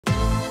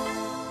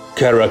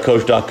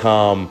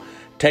CataractCoach.com.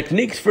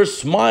 Techniques for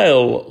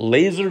smile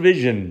laser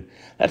vision.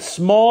 That's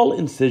small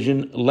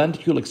incision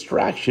lenticule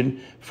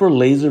extraction for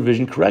laser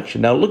vision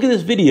correction. Now look at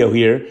this video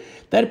here.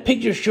 That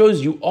picture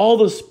shows you all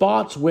the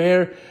spots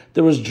where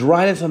there was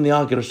dryness on the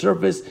ocular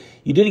surface.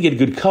 You didn't get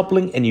good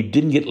coupling and you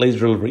didn't get laser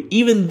delivery.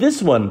 Even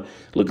this one,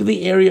 look at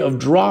the area of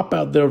drop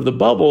out there of the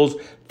bubbles.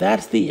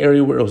 That's the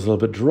area where it was a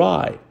little bit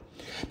dry.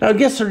 Now, our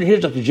guest surgeon here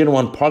is Dr.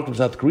 Jinwon Park from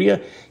South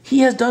Korea. He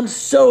has done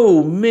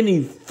so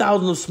many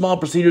thousands of small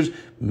procedures,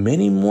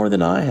 many more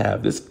than I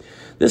have.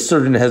 This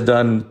surgeon has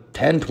done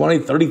 10, 20,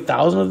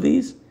 30,000 of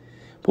these.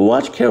 But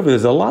watch carefully.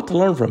 There's a lot to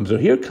learn from. So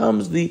here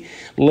comes the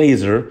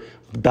laser,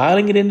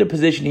 dialing it into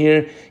position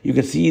here. You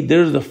can see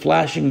there's the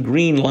flashing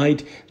green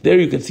light. There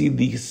you can see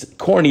the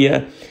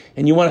cornea.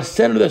 And you want to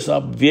center this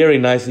up very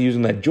nicely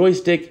using that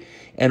joystick.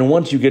 And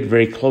once you get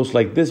very close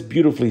like this,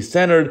 beautifully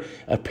centered,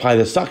 apply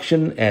the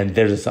suction, and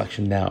there's a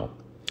suction now.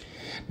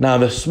 Now,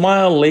 the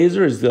smile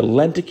laser is the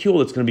lenticule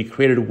that's going to be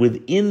created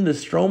within the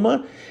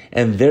stroma.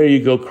 And there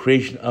you go,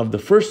 creation of the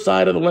first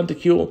side of the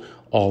lenticule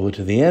all the way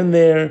to the end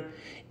there.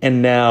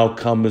 And now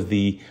comes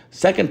the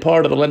second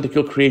part of the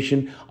lenticule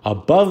creation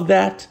above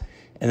that.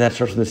 And that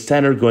starts from the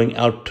center going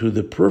out to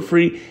the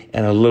periphery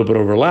and a little bit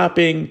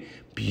overlapping.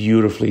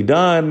 Beautifully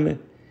done.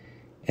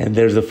 And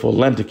there's the full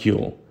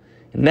lenticule.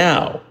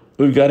 Now,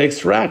 we've got to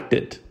extract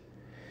it.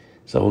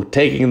 So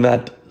taking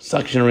that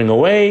suction ring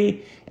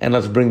away, and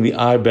let's bring the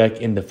eye back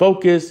into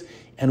focus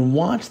and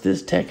watch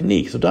this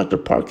technique. So Dr.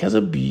 Park has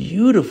a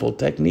beautiful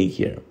technique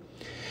here.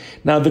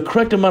 Now, the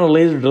correct amount of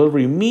laser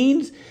delivery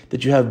means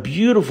that you have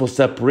beautiful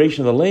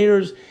separation of the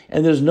layers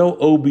and there's no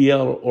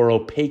OBL or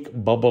opaque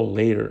bubble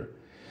layer.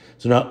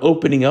 So now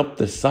opening up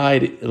the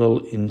side little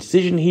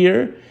incision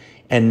here,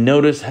 and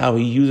notice how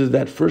he uses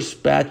that first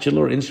spatula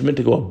or instrument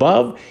to go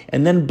above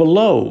and then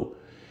below.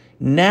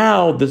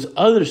 Now this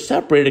other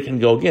separator can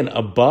go again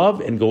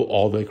above and go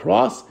all the way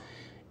across,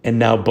 and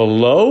now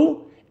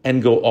below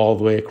and go all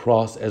the way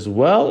across as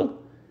well.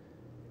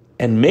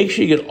 And make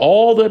sure you get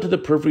all the way to the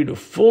periphery to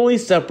fully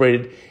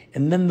separated,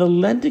 and then the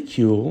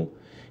lenticule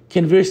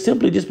can very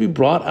simply just be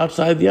brought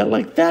outside the eye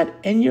like that,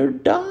 and you're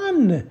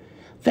done.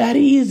 That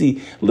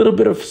easy. A little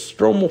bit of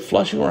stromal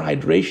flushing or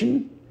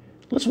hydration.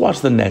 Let's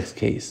watch the next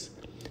case.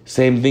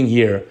 Same thing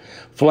here.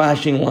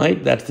 Flashing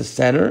light, that's the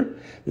center.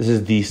 This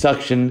is the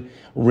suction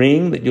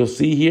ring that you'll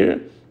see here.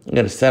 I'm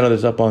going to center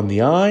this up on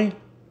the eye.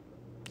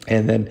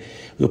 And then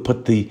we'll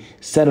put the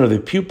center of the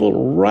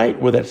pupil right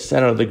where that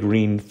center of the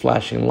green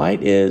flashing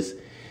light is.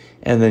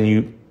 And then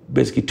you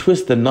basically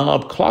twist the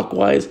knob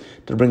clockwise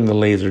to bring the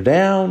laser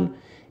down.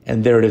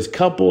 And there it is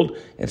coupled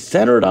and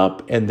center it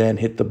up, and then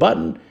hit the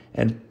button.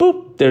 And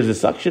boop, there's the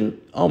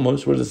suction.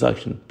 Almost, where's the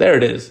suction? There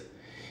it is.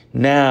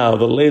 Now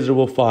the laser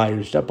will fire.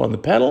 You step on the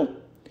pedal.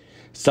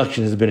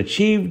 Suction has been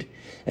achieved.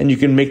 And you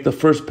can make the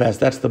first pass.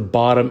 That's the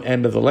bottom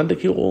end of the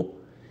lenticule.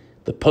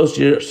 The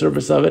posterior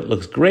surface of it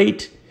looks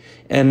great.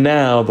 And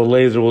now the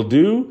laser will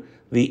do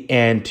the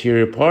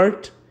anterior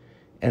part.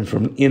 And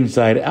from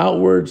inside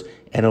outwards.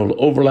 And it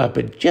will overlap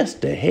it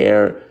just a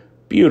hair.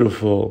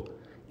 Beautiful.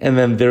 And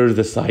then there's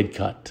the side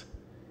cut.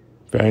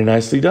 Very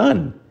nicely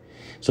done.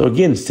 So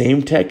again,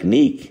 same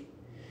technique.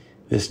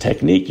 This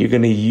technique, you're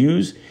going to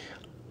use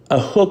a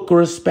hook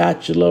or a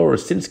spatula or a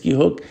Sinskey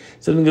hook,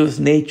 something of this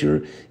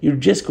nature. You're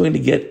just going to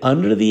get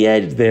under the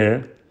edge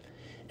there.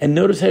 And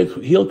notice how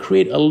he'll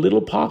create a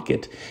little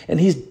pocket.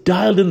 And he's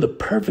dialed in the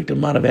perfect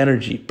amount of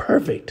energy.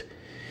 Perfect.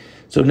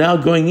 So now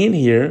going in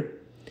here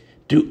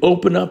to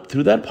open up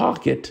through that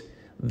pocket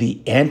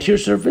the anterior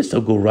surface. So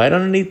go right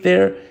underneath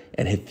there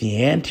and hit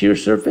the anterior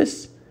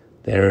surface.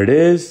 There it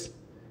is.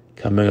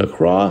 Coming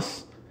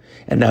across.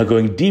 And now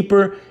going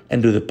deeper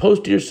and do the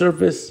posterior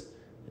surface.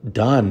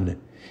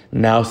 Done.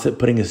 Now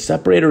putting a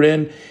separator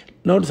in.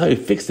 Notice how you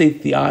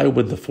fixate the eye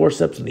with the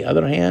forceps in the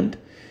other hand.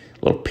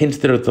 A little pinch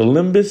there at the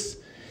limbus.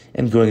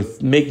 And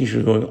making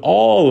sure you're going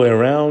all the way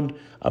around,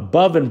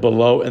 above and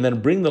below, and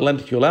then bring the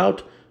lenticule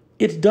out.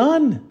 It's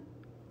done.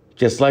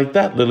 Just like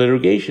that, little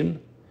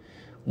irrigation.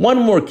 One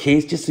more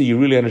case, just so you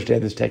really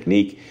understand this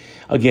technique.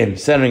 Again,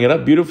 centering it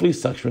up beautifully,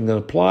 suction ring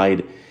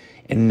applied.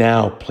 And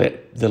now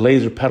the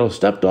laser pedal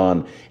stepped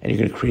on, and you're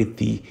going to create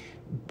the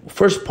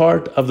first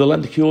part of the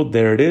lenticule.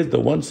 There it is, the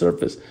one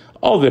surface,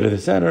 all the way to the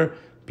center.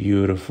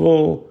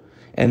 Beautiful.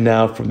 And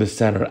now from the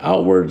center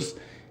outwards,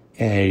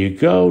 there you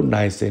go,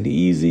 nice and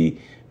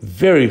easy.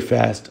 Very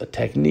fast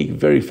technique,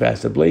 very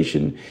fast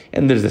ablation.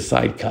 And there's the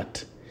side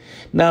cut.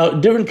 Now,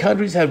 different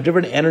countries have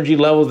different energy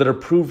levels that are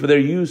approved for their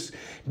use.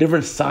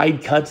 Different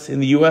side cuts. In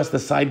the U.S., the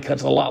side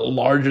cut's a lot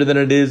larger than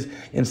it is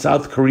in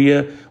South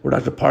Korea, where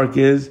Dr. Park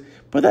is.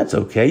 But that's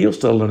okay. You'll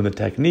still learn the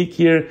technique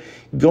here.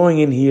 Going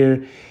in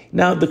here.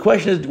 Now, the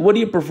question is, what do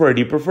you prefer?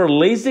 Do you prefer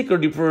LASIK or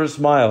do you prefer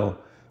Smile?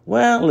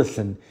 Well,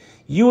 listen.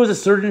 You as a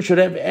surgeon should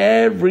have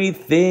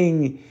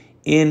everything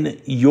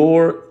in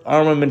your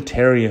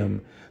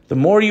armamentarium. The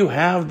more you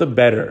have, the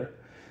better.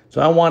 So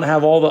I want to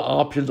have all the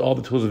options, all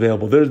the tools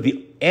available. There's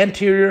the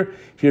anterior.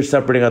 Here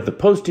separating out the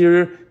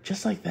posterior.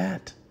 Just like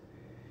that.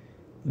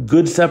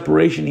 Good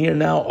separation here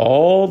now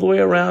all the way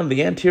around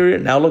the anterior.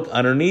 Now look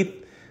underneath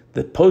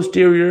the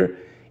posterior.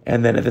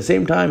 And then at the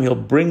same time, he'll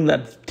bring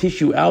that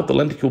tissue out. The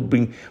lenticule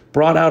being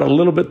brought out a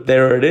little bit.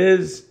 There it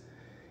is.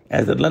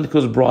 As the lenticule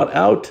is brought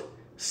out,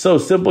 so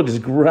simple.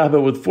 Just grab it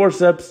with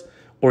forceps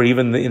or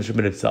even the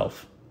instrument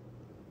itself.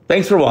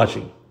 Thanks for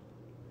watching.